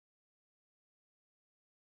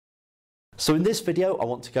So in this video, I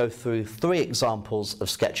want to go through 3 examples of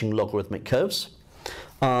sketching logarithmic curves.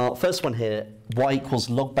 First one here, y equals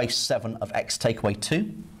log base 7 of x take away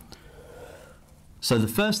 2. So the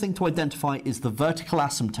first thing to identify is the vertical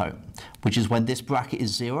asymptote, which is when this bracket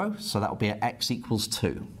is 0, so that will be at x equals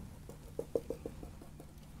 2.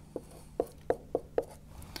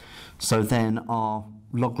 So then our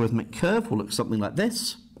logarithmic curve will look something like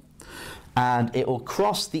this, and it will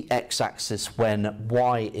cross the x-axis when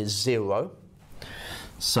y is 0.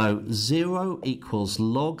 So 0 equals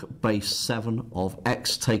log base 7 of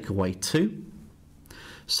x take away 2.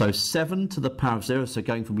 So 7 to the power of 0, so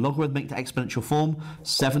going from logarithmic to exponential form,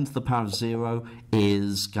 7 to the power of 0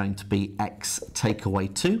 is going to be x take away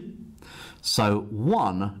 2. So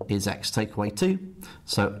 1 is x take away 2,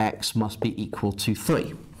 so x must be equal to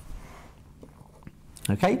 3.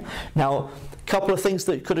 Okay, now a couple of things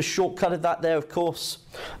that could have shortcutted that there, of course.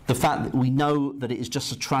 The fact that we know that it is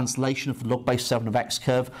just a translation of the log base 7 of x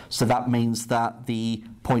curve, so that means that the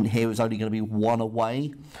point here is only going to be 1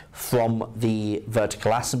 away from the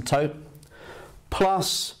vertical asymptote.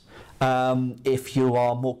 Plus, if you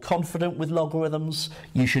are more confident with logarithms,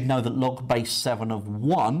 you should know that log base 7 of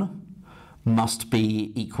 1 must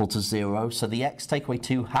be equal to 0, so the x take away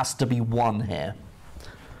 2 has to be 1 here.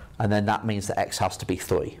 And then that means that x has to be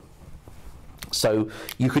 3. So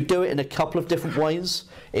you could do it in a couple of different ways.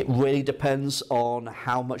 It really depends on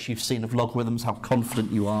how much you've seen of logarithms, how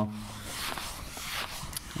confident you are.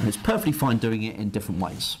 And it's perfectly fine doing it in different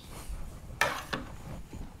ways.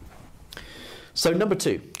 So number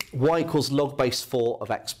 2, y equals log base 4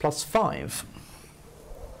 of x plus 5.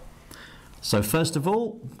 So first of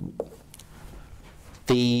all,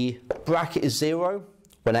 the bracket is 0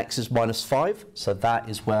 when x is minus 5, so that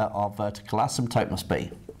is where our vertical asymptote must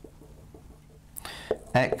be.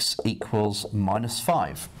 X equals minus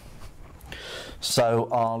 5. So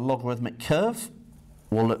our logarithmic curve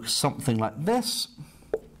will look something like this.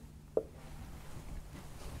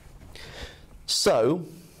 So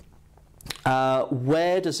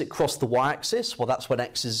where does it cross the y-axis? Well, that's when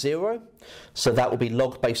x is 0, so that will be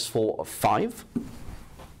log base 4 of 5.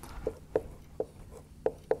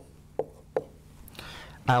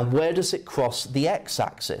 And where does it cross the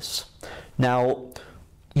x-axis? Now,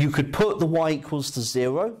 you could put the y equals to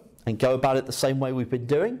 0 and go about it the same way we've been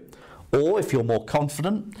doing. Or, if you're more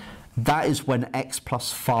confident, that is when x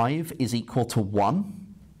plus 5 is equal to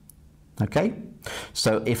 1. Okay?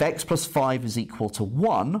 So if x plus 5 is equal to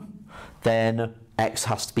 1, then x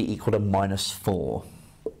has to be equal to minus 4.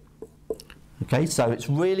 Okay, so it's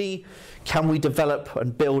really, can we develop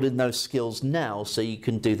and build in those skills now so you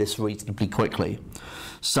can do this reasonably quickly?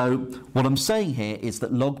 So what I'm saying here is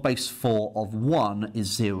that log base 4 of 1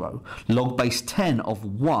 is 0. Log base 10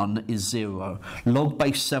 of 1 is 0. Log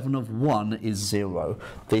base 7 of 1 is 0.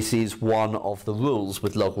 This is one of the rules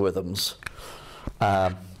with logarithms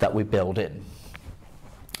that we build in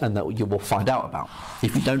and that you will find out about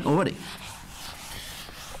if you don't already.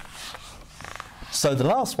 So the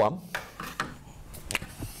last one,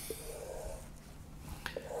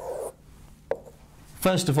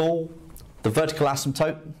 first of all, the vertical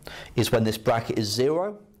asymptote is when this bracket is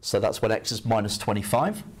 0, so that's when x is minus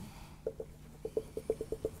 25.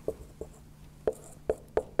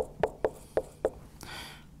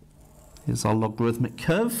 Here's our logarithmic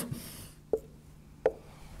curve.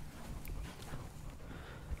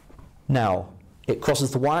 Now, it crosses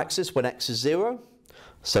the y-axis when x is 0,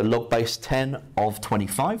 so log base 10 of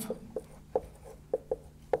 25.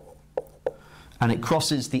 And it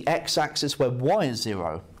crosses the x-axis where y is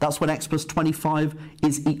 0. That's when x plus 25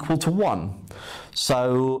 is equal to 1.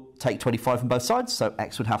 So take 25 from both sides, so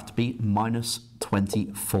x would have to be minus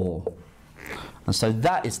 24. And so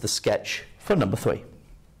that is the sketch for number 3.